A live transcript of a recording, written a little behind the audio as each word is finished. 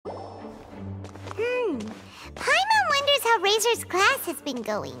Paimon wonders how Razor's class has been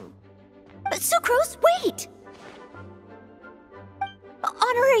going. Sucrose, wait!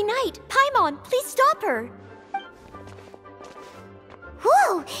 Honorary Knight, Paimon, please stop her!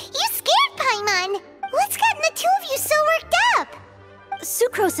 Whoa, you scared Paimon! What's gotten the two of you so worked up?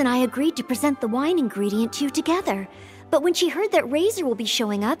 Sucrose and I agreed to present the wine ingredient to you together. But when she heard that Razor will be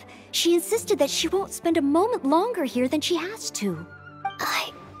showing up, she insisted that she won't spend a moment longer here than she has to.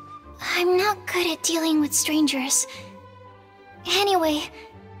 I'm not good at dealing with strangers. Anyway,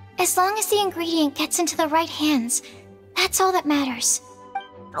 as long as the ingredient gets into the right hands, that's all that matters.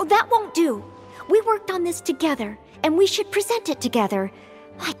 Oh, that won't do. We worked on this together, and we should present it together.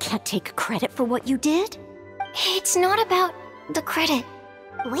 I can't take credit for what you did. It's not about the credit.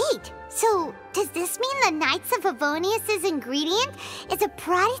 Wait, so does this mean the Knights of Favonius' ingredient is a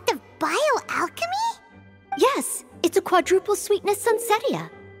product of bioalchemy? Yes, it's a quadruple sweetness sunsetia.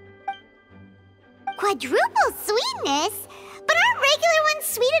 Quadruple sweetness? But aren't regular ones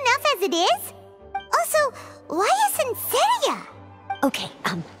sweet enough as it is? Also, why a sunsetia? Okay,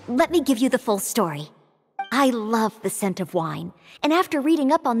 let me give you the full story. I love the scent of wine, and after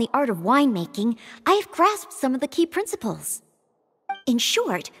reading up on the art of winemaking, I have grasped some of the key principles. In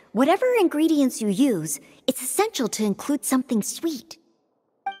short, whatever ingredients you use, it's essential to include something sweet.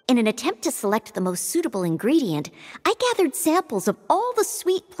 In an attempt to select the most suitable ingredient, I gathered samples of all the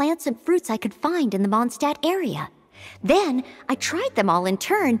sweet plants and fruits I could find in the Mondstadt area. Then, I tried them all in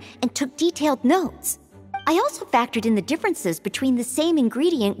turn and took detailed notes. I also factored in the differences between the same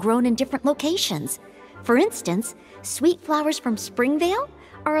ingredient grown in different locations. For instance, sweet flowers from Springvale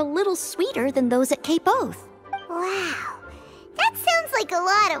are a little sweeter than those at Cape Oath. Wow, that sounds like a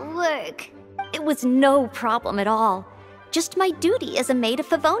lot of work. It was no problem at all. Just my duty as a maid of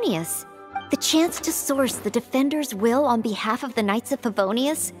Favonius. The chance to source the Defender's will on behalf of the Knights of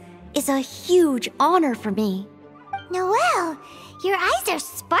Favonius is a huge honor for me. Noelle, your eyes are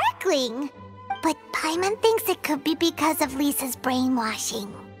sparkling. But Paimon thinks it could be because of Lisa's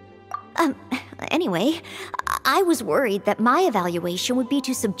brainwashing. Anyway, I was worried that my evaluation would be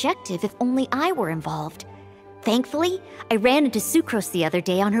too subjective if only I were involved. Thankfully, I ran into Sucrose the other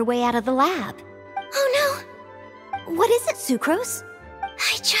day on her way out of the lab. Oh no! What is it, Sucrose?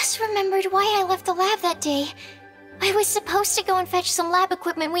 I just remembered why I left the lab that day. I was supposed to go and fetch some lab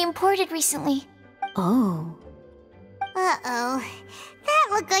equipment we imported recently. Oh. Uh-oh. That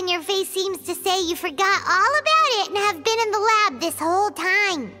look on your face seems to say you forgot all about it and have been in the lab this whole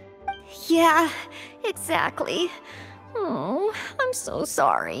time. Yeah, exactly. Oh, I'm so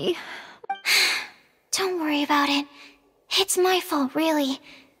sorry. Don't worry about it. It's my fault, really.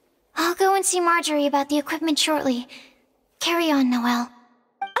 I'll go and see Marjorie about the equipment shortly. Carry on, Noelle.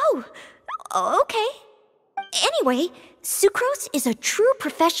 Oh, okay. Anyway, Sucrose is a true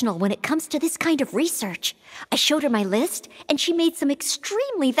professional when it comes to this kind of research. I showed her my list, and she made some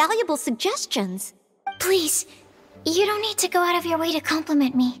extremely valuable suggestions. Please, you don't need to go out of your way to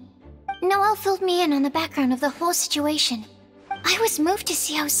compliment me. Noelle filled me in on the background of the whole situation. I was moved to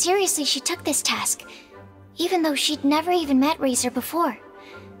see how seriously she took this task, even though she'd never even met Razor before.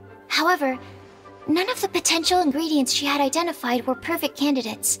 However, none of the potential ingredients she had identified were perfect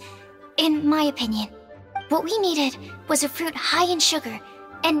candidates, in my opinion. What we needed was a fruit high in sugar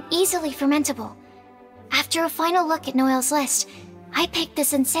and easily fermentable. After a final look at Noelle's list, I picked the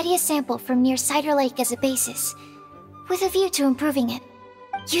Sunsetia sample from near Cider Lake as a basis, with a view to improving it.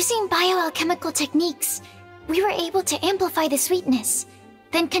 Using bioalchemical techniques, we were able to amplify the sweetness,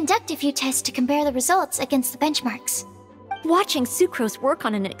 then conduct a few tests to compare the results against the benchmarks. Watching Sucrose work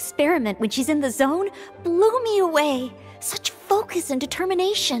on an experiment when she's in the zone blew me away. Such focus and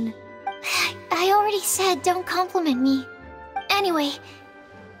determination. I already said don't compliment me. Anyway,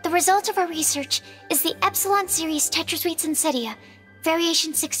 the result of our research is the Epsilon Series Tetrasweet Sunsetia,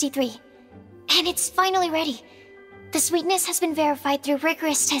 Variation 63. And it's finally ready. The sweetness has been verified through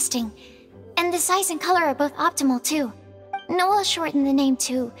rigorous testing, and the size and color are both optimal too. Noelle shortened the name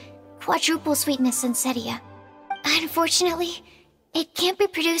to Quadruple Sweetness Sunsetia. Unfortunately, it can't be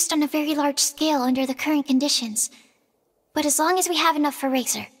produced on a very large scale under the current conditions, but as long as we have enough for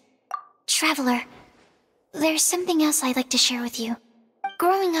Razor. Traveler, there's something else I'd like to share with you.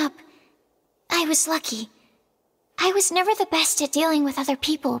 Growing up, I was lucky. I was never the best at dealing with other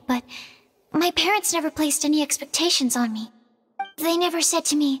people, but my parents never placed any expectations on me. They never said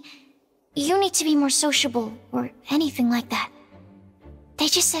to me, "You need to be more sociable," or anything like that. They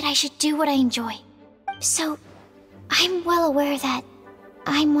just said I should do what I enjoy. So, I'm well aware that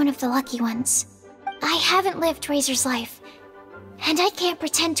I'm one of the lucky ones. I haven't lived Razor's life, and I can't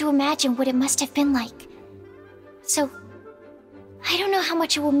pretend to imagine what it must have been like. So, I don't know how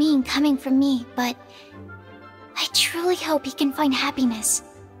much it will mean coming from me, but I truly hope he can find happiness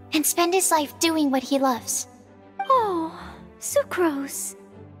and spend his life doing what he loves. Oh, Sucrose.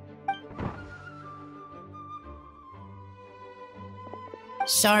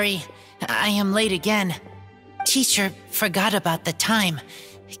 Sorry, I am late again. Teacher forgot about the time.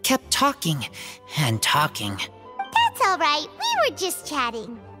 Kept talking and talking. That's all right. We were just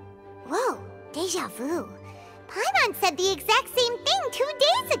chatting. Whoa, deja vu. Paimon said the exact same thing 2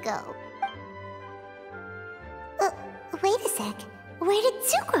 days ago. Wait a sec. Where did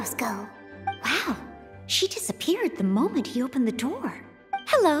Sucrose go? Wow, she disappeared the moment he opened the door.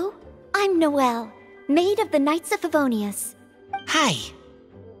 Hello, I'm Noelle, maid of the Knights of Favonius. Hi.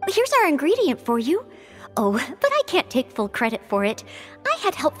 Here's our ingredient for you. Oh, but I can't take full credit for it. I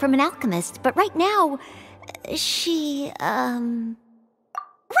had help from an alchemist, but right now, she,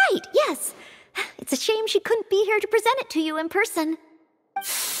 Right, yes. It's a shame she couldn't be here to present it to you in person.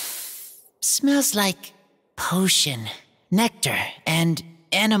 Smells like potion, nectar, and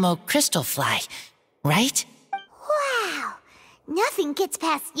anemo crystal fly, right? Wow. Nothing gets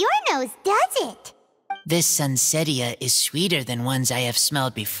past your nose, does it? This Sunsetia is sweeter than ones I have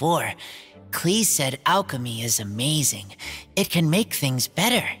smelled before. Klee said alchemy is amazing. It can make things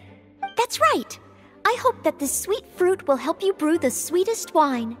better. That's right. I hope that this sweet fruit will help you brew the sweetest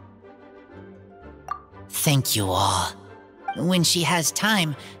wine. Thank you all. When she has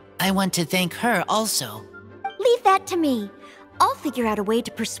time, I want to thank her also. Leave that to me. I'll figure out a way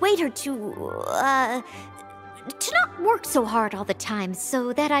to persuade her to not work so hard all the time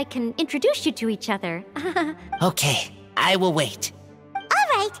so that I can introduce you to each other. Okay, I will wait. All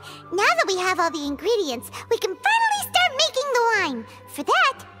right, now that we have all the ingredients, we can finally start making the wine. For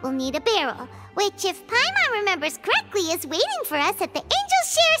that, we'll need a barrel, which, if Paimon remembers correctly, is waiting for us at the Angel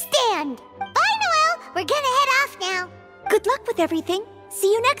Share stand. Bye, Noelle. We're gonna head off now. Good luck with everything.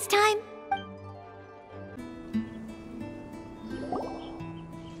 See you next time.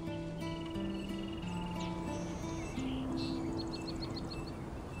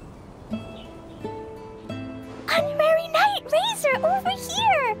 Honorary Knight Razor over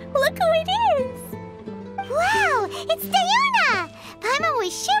here! Look who it is! Wow, it's Diona! Paimon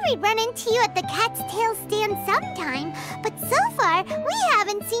was sure we'd run into you at the Cat's Tail stand sometime, but so far, we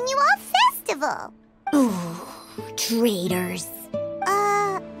haven't seen you all festival. Ooh, traitors.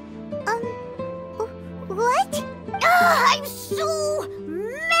 What? I'm so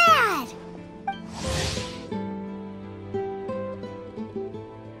mad!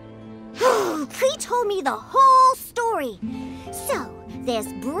 Klee told me the whole story. So, this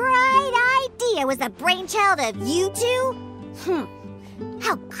bright idea was the brainchild of you two?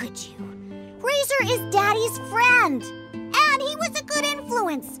 How could you? Razor is Daddy's friend, and he was a good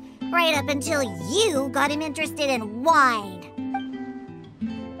influence, right up until you got him interested in wine.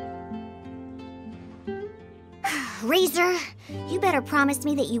 Razor, you better promise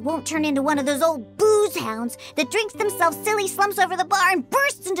me that you won't turn into one of those old booze hounds that drinks themselves silly, slumps over the bar, and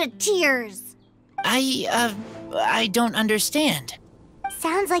bursts into tears. I don't understand.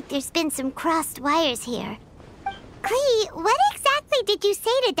 Sounds like there's been some crossed wires here. Klee, what exactly did you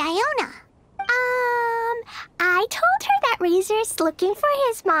say to Diona? I told her that Razor's looking for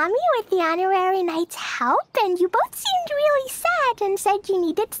his mommy with the Honorary Knight's help, and you both seemed really sad and said you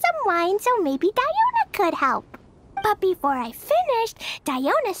needed some wine, so maybe Diona could help. But before I finished,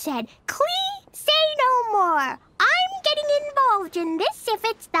 Diona said, Klee, say no more. I'm getting involved in this if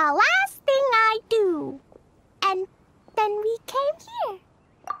it's the last thing I do. And then we came here.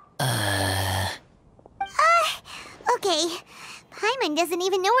 Okay. Paimon doesn't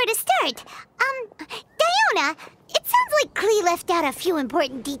even know where to start. Diona, it sounds like Klee left out a few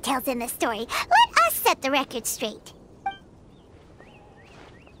important details in the story. Let us set the record straight.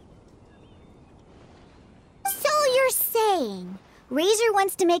 So you're saying Razor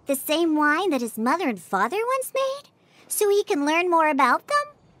wants to make the same wine that his mother and father once made? So he can learn more about them?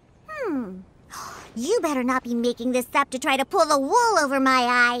 You better not be making this up to try to pull the wool over my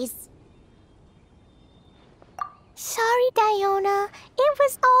eyes. Sorry, Diona. It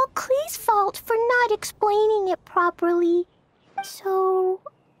was all Klee's fault for not explaining it properly. So,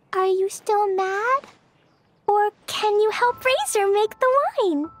 are you still mad? Or can you help Razor make the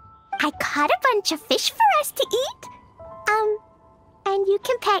wine? I caught a bunch of fish for us to eat. And you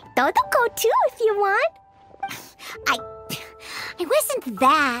can pet Dodoko too if you want. I wasn't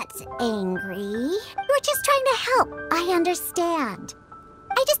that angry. You were just trying to help. I understand.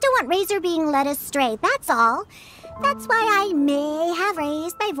 I just don't want Razor being led astray, that's all. That's why I may have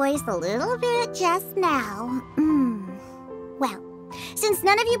raised my voice a little bit just now. Well, Since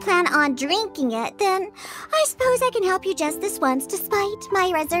none of you plan on drinking it, then I suppose I can help you just this once despite my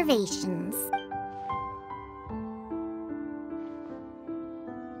reservations.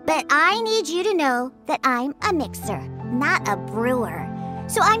 But I need you to know that I'm a mixer, not a brewer.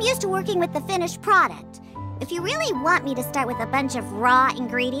 So I'm used to working with the finished product. If you really want me to start with a bunch of raw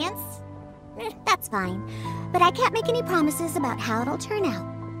ingredients, that's fine. But I can't make any promises about how it'll turn out.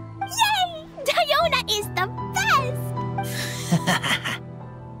 Yay! Diona is the best!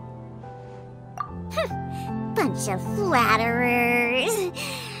 Bunch of flatterers.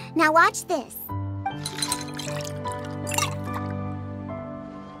 Now watch this.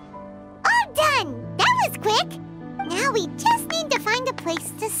 All done! That was quick! Now we just need to find a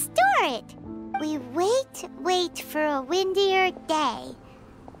place to store it. We wait for a windier day.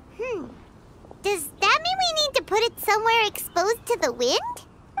 Does that mean we need to put it somewhere exposed to the wind?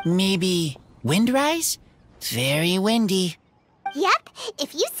 Maybe windrise? Very windy. Yep,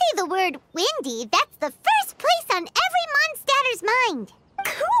 if you say the word windy, that's the first place on every Mondstatter's mind.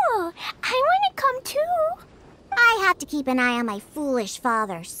 Cool! I want to come too. I have to keep an eye on my foolish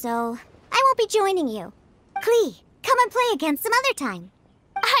father, so I won't be joining you. Klee, come and play again some other time.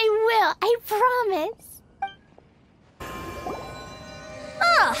 I will, I promise.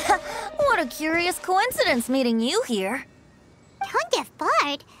 Ah, what a curious coincidence meeting you here. Tone Deaf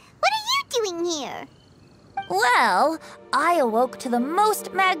Bard, what are you doing here? Well, I awoke to the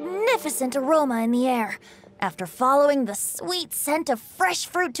most magnificent aroma in the air. After following the sweet scent of fresh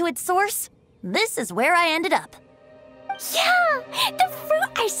fruit to its source, this is where I ended up. Yeah, the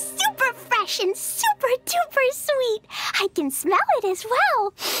fruit are super fresh and super duper sweet. I can smell it as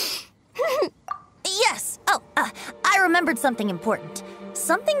well. Yes. Oh, I remembered something important.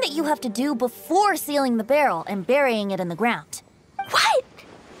 Something that you have to do before sealing the barrel and burying it in the ground. What?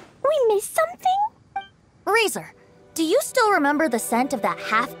 We missed something? Razor, do you still remember the scent of that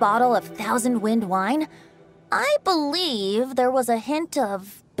half bottle of Thousand Wind wine? I believe there was a hint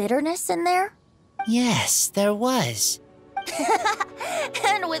of bitterness in there. Yes, there was.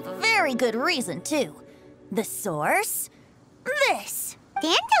 And with very good reason, too. The source? This.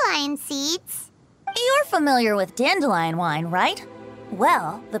 Dandelion seeds. You're familiar with dandelion wine, right?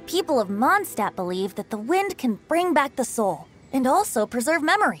 Well, the people of Mondstadt believe that the wind can bring back the soul and also preserve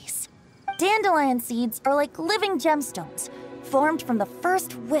memories. Dandelion seeds are like living gemstones, formed from the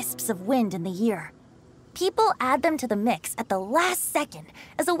first wisps of wind in the year. People add them to the mix at the last second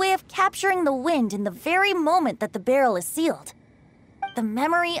as a way of capturing the wind in the very moment that the barrel is sealed. The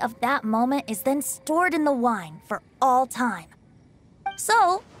memory of that moment is then stored in the wine for all time.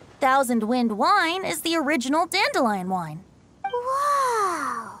 So, Thousand Wind wine is the original dandelion wine.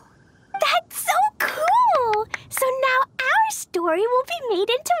 Wow. That's so cool! So now our story will be made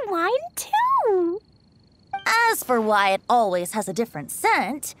into wine too. As for why it always has a different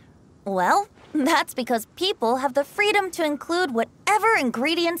scent, well, that's because people have the freedom to include whatever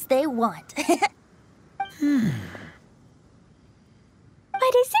ingredients they want. What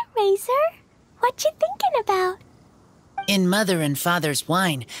is it, Razor? What you thinking about? In Mother and Father's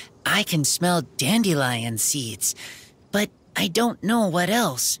wine, I can smell dandelion seeds, but I don't know what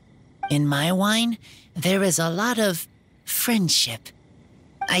else. In my wine, there is a lot of friendship.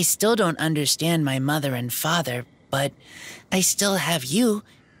 I still don't understand my mother and father, but I still have you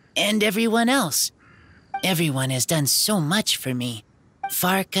and everyone else. Everyone has done so much for me.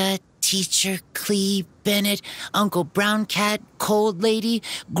 Farka, Teacher, Klee, Bennett, Uncle Brown Cat, Cold Lady,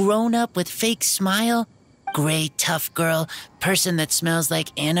 Grown Up with Fake Smile, Gray Tough Girl, Person that Smells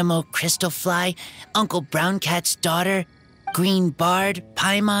like Animo Crystal Fly, Uncle Brown Cat's Daughter, Green Bard,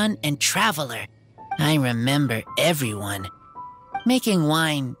 Paimon, and Traveler. I remember everyone. Making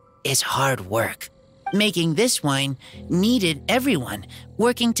wine is hard work. Making this wine needed everyone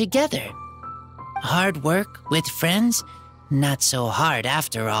working together. Hard work with friends? Not so hard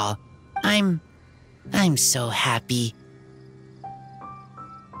after all. I'm so happy.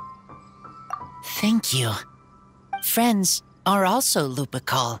 Thank you. Friends are also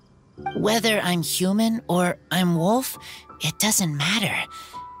Lupical. Whether I'm human or I'm wolf, it doesn't matter.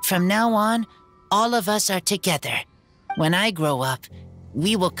 From now on, all of us are together. When I grow up,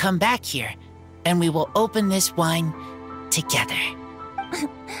 we will come back here, and we will open this wine together.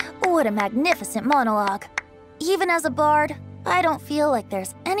 What a magnificent monologue. Even as a bard, I don't feel like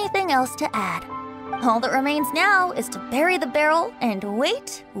there's anything else to add. All that remains now is to bury the barrel and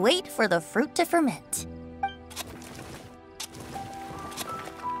wait for the fruit to ferment.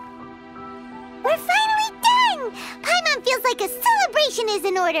 We're finally done! Paimon feels like a celebration is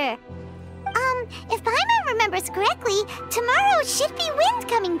in order. If Paimon remembers correctly, tomorrow should be Wind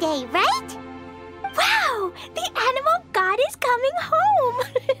Coming Day, right? Wow! The animal god is coming home!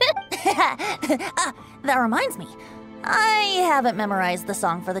 That reminds me. I haven't memorized the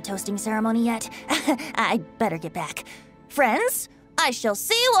song for the toasting ceremony yet. I'd better get back. Friends, I shall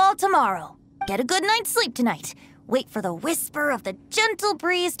see you all tomorrow. Get a good night's sleep tonight. Wait for the whisper of the gentle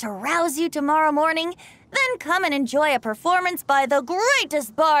breeze to rouse you tomorrow morning. Then come and enjoy a performance by the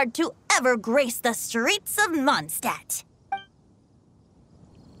greatest bard to ever grace the streets of Mondstadt.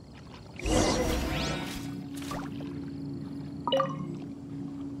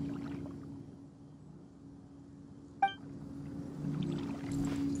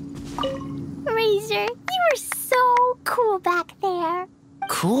 Razor, you are so cool back there.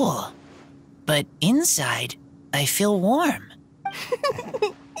 Cool. But inside, I feel warm.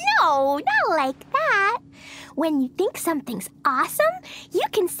 No, not like that. When you think something's awesome, you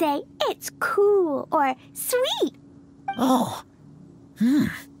can say it's cool or sweet. Oh.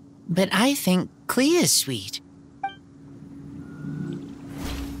 But I think Klee is sweet.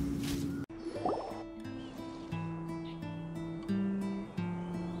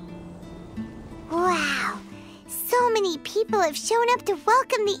 Wow. So many people have shown up to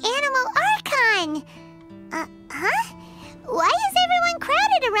welcome the Animal Archon. Huh? Why is everyone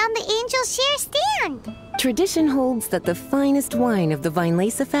crowded around the Angel Share stand? Tradition holds that the finest wine of the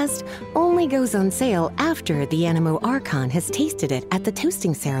Weinlesefest only goes on sale after the Animo Archon has tasted it at the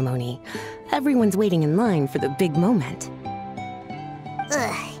toasting ceremony. Everyone's waiting in line for the big moment.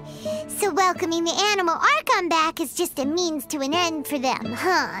 Ugh. So welcoming the Animal Archon back is just a means to an end for them,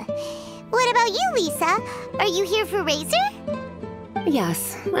 huh? What about you, Lisa? Are you here for Razor?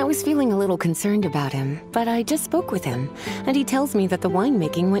 Yes, I was feeling a little concerned about him, but I just spoke with him, and he tells me that the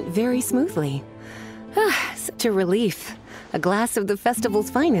winemaking went very smoothly. Such a relief. A glass of the festival's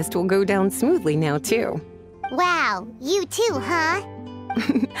finest will go down smoothly now, too. Wow, you too, huh?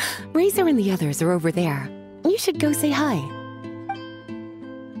 Razor and the others are over there. You should go say hi.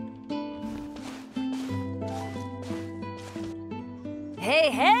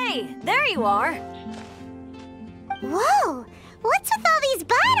 Hey, there you are. Whoa, what's with all these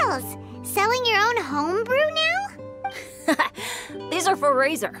bottles? Selling your own homebrew now? These are for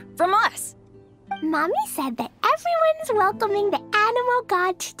Razor, from us. Mommy said that everyone's welcoming the animal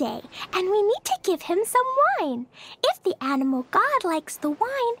god today, and we need to give him some wine. If the animal god likes the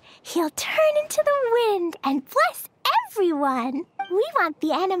wine, he'll turn into the wind and bless everyone. We want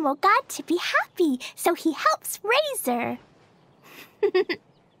the animal god to be happy, so he helps Razor.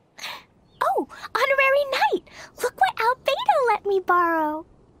 Oh, honorary knight! Look what Albedo let me borrow.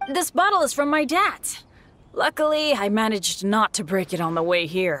 This bottle is from my dad's. Luckily, I managed not to break it on the way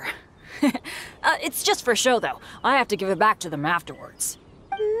here. It's just for show, though. I have to give it back to them afterwards.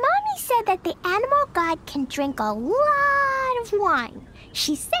 Mommy said that the animal god can drink a lot of wine.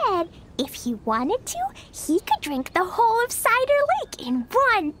 She said if he wanted to, he could drink the whole of Cider Lake in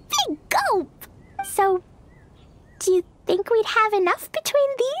one big gulp. So, do you think we'd have enough between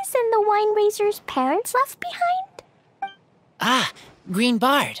these and the wine Razor's parents left behind? Ah, Green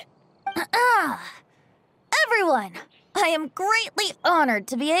Bard. Everyone, I am greatly honored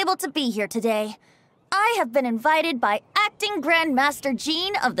to be able to be here today. I have been invited by Acting Grandmaster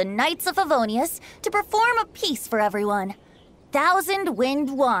Jean of the Knights of Favonius to perform a piece for everyone. Thousand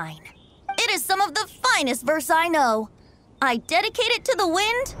Wind Wine. It is some of the finest verse I know. I dedicate it to the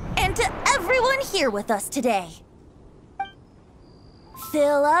wind and to everyone here with us today.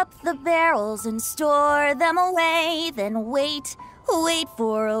 Fill up the barrels and store them away, then wait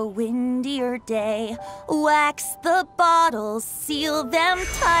for a windier day. Wax the bottles, seal them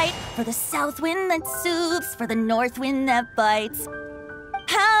tight, for the south wind that soothes, for the north wind that bites.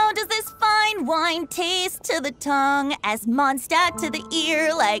 How does this fine wine taste to the tongue, as Mondstadt to the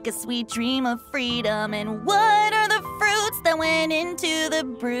ear, like a sweet dream of freedom? And what are the fruits that went into the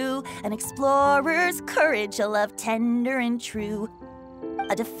brew? An explorer's courage, a love tender and true.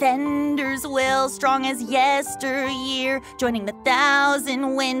 A defender's will, strong as yesteryear, joining the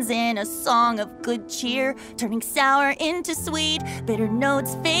thousand winds in a song of good cheer, turning sour into sweet, bitter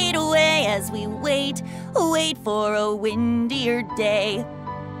notes fade away as we wait for a windier day.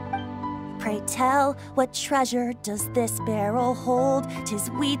 Pray tell, what treasure does this barrel hold? 'Tis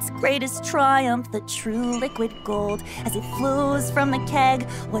wheat's greatest triumph, the true liquid gold. As it flows from the keg,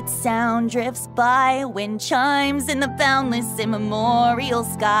 what sound drifts by? Wind chimes in the boundless immemorial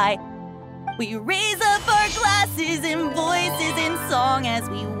sky. We raise up our glasses and voices in song as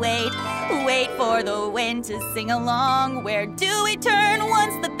we wait for the wind to sing along. Where do we turn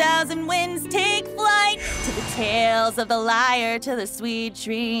once the thousand winds take flight? To the tales of the lyre, to the sweet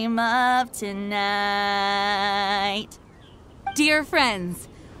dream of tonight. Dear friends,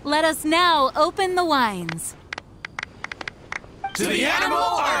 Let us now open the wines. To the Animal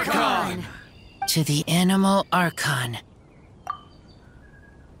Archon! To the Animal Archon.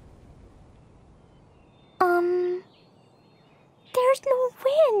 There's no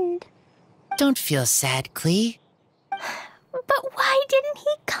wind. Don't feel sad, Klee. But why didn't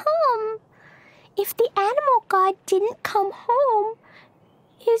he come? If the animal god didn't come home,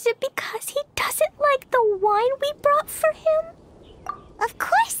 is it because he doesn't like the wine we brought for him? Of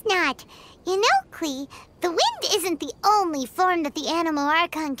course not. You know, Klee, the wind isn't the only form that the Animal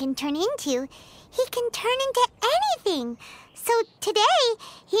Archon can turn into. He can turn into anything. So today,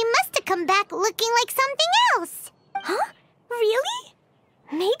 he must have come back looking like something else. Huh? Really?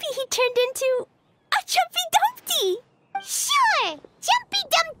 Maybe he turned into a Jumpy Dumpty. Sure! Jumpy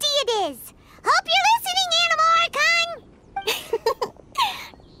Dumpty it is! Hope you're listening, Animal Archon!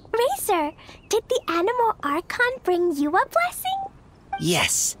 Razor, did the Animal Archon bring you a blessing?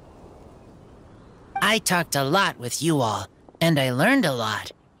 Yes. I talked a lot with you all, and I learned a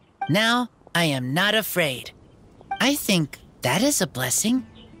lot. Now, I am not afraid. I think that is a blessing.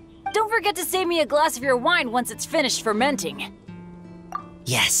 Don't forget to save me a glass of your wine once it's finished fermenting.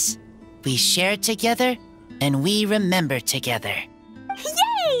 Yes. We share together, and we remember together.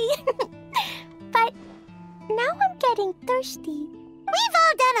 Yay! But now I'm getting thirsty. We've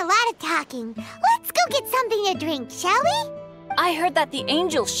all done a lot of talking. Let's go get something to drink, shall we? I heard that the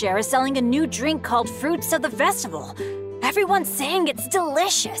Angels Share is selling a new drink called Fruits of the Festival. Everyone's saying it's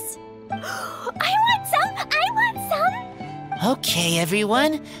delicious. I want some! I want some! Okay,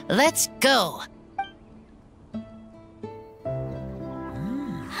 everyone, let's go.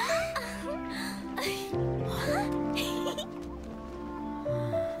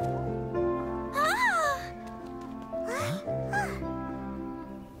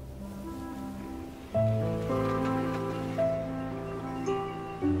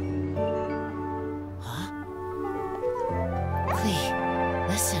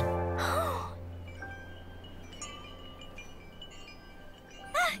 Listen.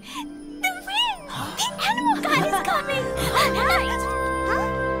 The wind! The animal god is coming! Right!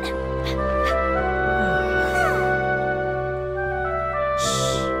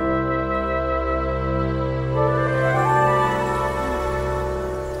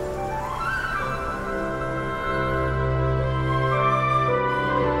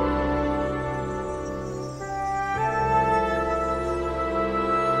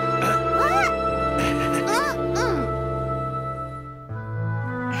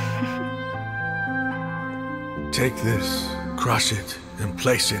 Take this, crush it, and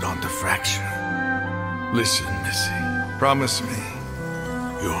place it on the fracture. Listen, Missy. Promise me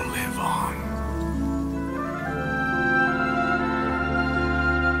you'll live on.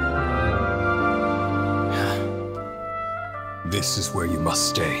 This is where you must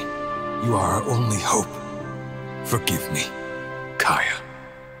stay. You are our only hope. Forgive me, Kaya.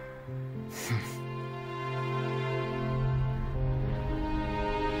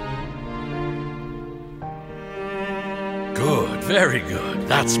 Good, very good.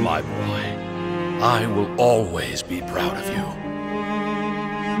 That's my boy. I will always be proud of you.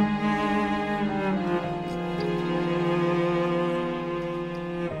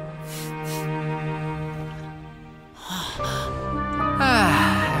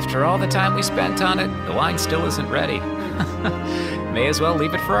 After all the time we spent on it, the wine still isn't ready. May as well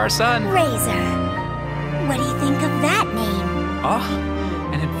leave it for our son. Razor. What do you think of that name? Oh,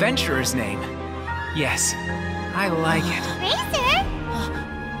 an adventurer's name. Yes, I like it. Razor?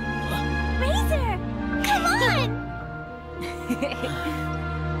 Razor! Come on!